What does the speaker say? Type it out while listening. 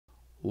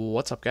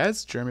What's up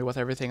guys, Jeremy with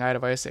Everything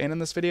iDevice, and in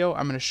this video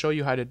I'm going to show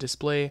you how to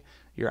display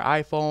your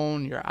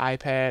iPhone, your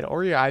iPad,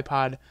 or your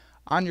iPod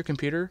on your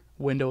computer,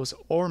 Windows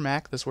or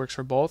Mac. This works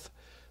for both.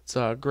 It's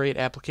a great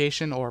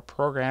application or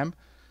program.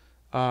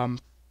 As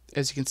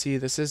you can see,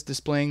 this is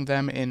displaying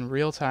them in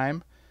real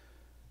time.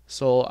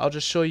 So I'll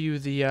just show you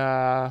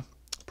the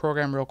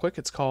program real quick.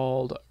 It's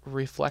called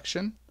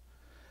Reflection.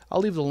 I'll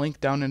leave the link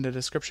down in the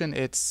description.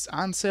 It's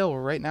on sale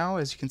right now,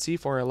 as you can see,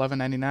 for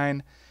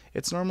 $11.99.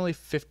 It's normally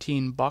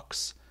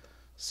 $15,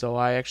 so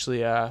I actually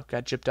got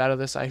gypped out of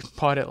this. I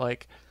bought it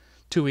like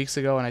 2 weeks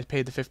ago, and I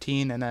paid the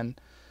 $15, and then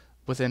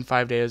within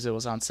 5 days it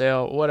was on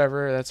sale.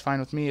 Whatever, that's fine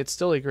with me. It's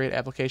still a great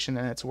application,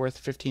 and it's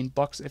worth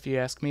 $15 if you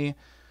ask me.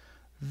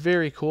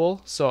 Very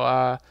cool. So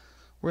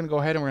we're gonna go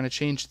ahead and we're gonna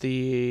change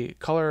the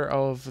color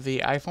of the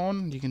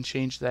iPhone. You can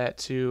change that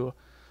to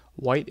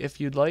white if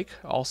you'd like.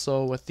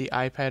 Also with the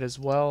iPad as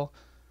well,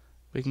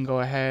 we can go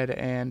ahead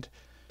and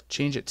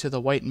change it to the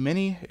white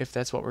mini if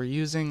that's what we're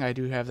using. I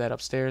do have that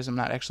upstairs. I'm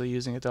not actually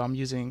using it though. I'm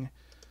using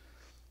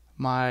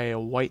my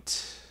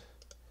white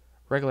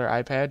regular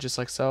iPad just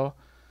like so.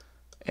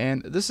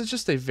 And this is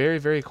just a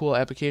very cool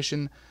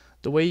application.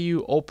 The way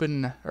you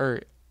open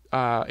or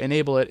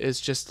enable it is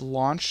just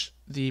launch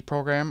the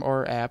program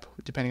or app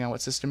depending on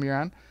what system you're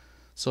on.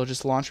 So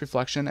just launch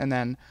Reflection, and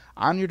then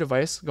on your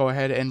device go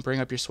ahead and bring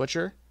up your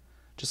switcher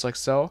just like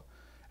so,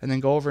 and then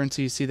go over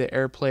until you see the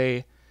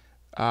AirPlay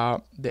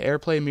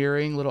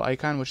mirroring little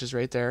icon, which is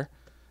right there.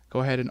 Go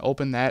ahead and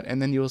open that, and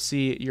then you will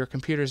see your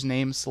computer's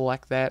name.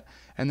 Select that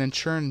and then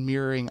turn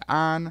mirroring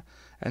on,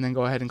 and then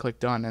go ahead and click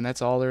done. And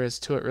that's all there is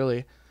to it,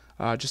 really.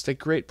 Just a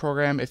great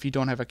program if you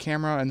don't have a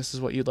camera and this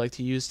is what you'd like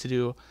to use to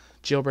do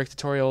jailbreak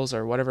tutorials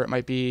or whatever it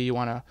might be you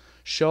want to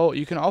show.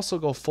 You can also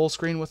go full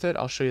screen with it.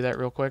 I'll show you that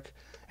real quick.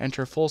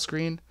 Enter full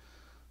screen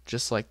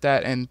just like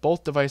that, and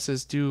both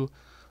devices do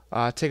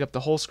take up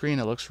the whole screen.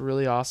 It looks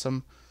really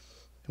awesome.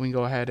 We can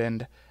go ahead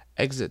and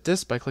exit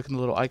this by clicking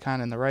the little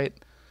icon in the right.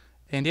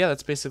 And yeah,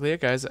 that's basically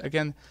it, guys.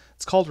 Again,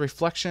 it's called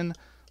Reflection.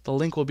 The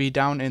link will be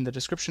down in the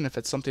description if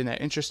it's something that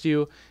interests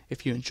you.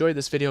 If you enjoyed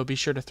this video, be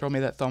sure to throw me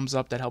that thumbs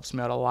up. That helps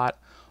me out a lot.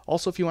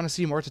 Also, if you want to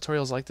see more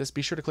tutorials like this,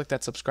 be sure to click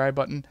that subscribe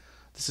button.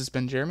 This has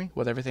been Jeremy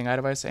with Everything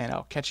iDevice, and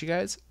I'll catch you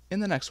guys in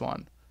the next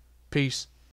one. Peace.